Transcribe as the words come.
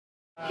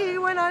He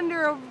went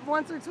under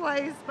once or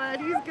twice, but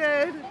he's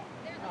good.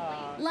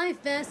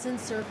 Life vests and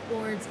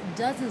surfboards,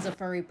 dozens of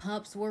furry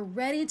pups were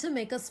ready to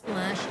make a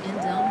splash in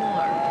Del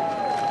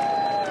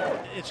Mar.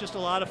 It's just a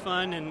lot of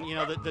fun, and you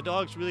know the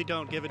dogs really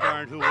don't give a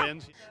darn who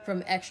wins.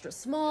 From extra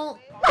small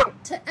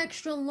to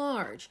extra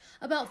large,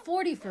 about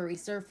 40 furry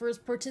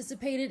surfers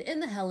participated in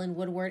the Helen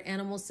Woodward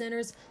Animal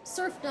Center's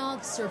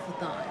Dog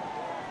Surf-a-Thon.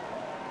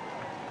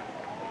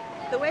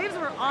 The waves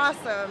were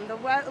awesome. The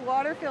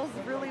water feels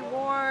really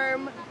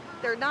warm.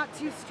 They're not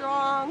too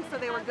strong, so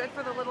they were good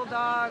for the little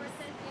dogs.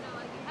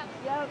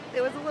 Yep,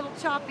 it was a little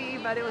choppy,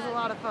 but it was a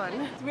lot of fun.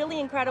 It's really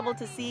incredible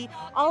to see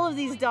all of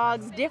these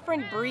dogs,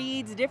 different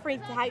breeds,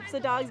 different types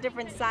of dogs,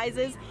 different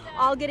sizes,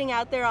 all getting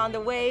out there on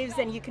the waves,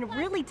 and you can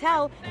really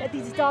tell that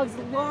these dogs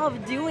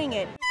love doing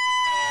it.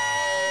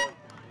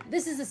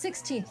 This is the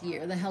 16th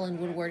year the Helen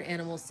Woodward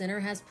Animal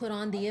Center has put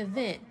on the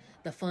event.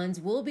 The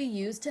funds will be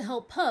used to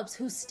help pups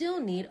who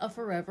still need a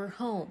forever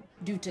home.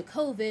 Due to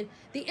COVID,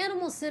 the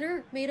Animal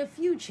Center made a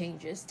few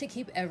changes to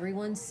keep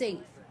everyone safe.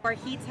 Our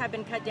heats have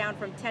been cut down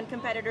from 10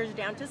 competitors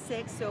down to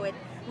 6, so it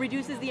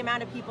reduces the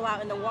amount of people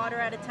out in the water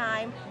at a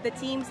time. The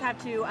teams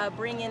have to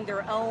bring in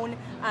their own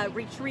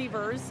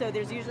retrievers, so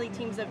there's usually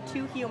teams of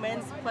 2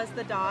 humans plus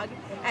the dog,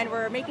 and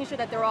we're making sure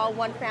that they're all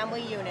one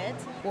family unit.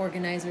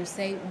 Organizers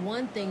say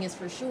one thing is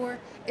for sure,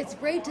 it's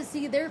great to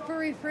see their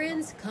furry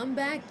friends come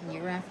back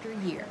year after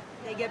year.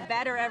 They get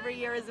better every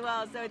year as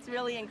well, so it's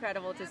really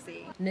incredible to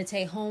see.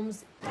 Nate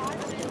Holmes,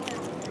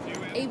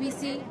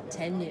 ABC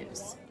 10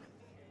 News.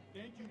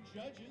 Thank you,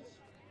 judges.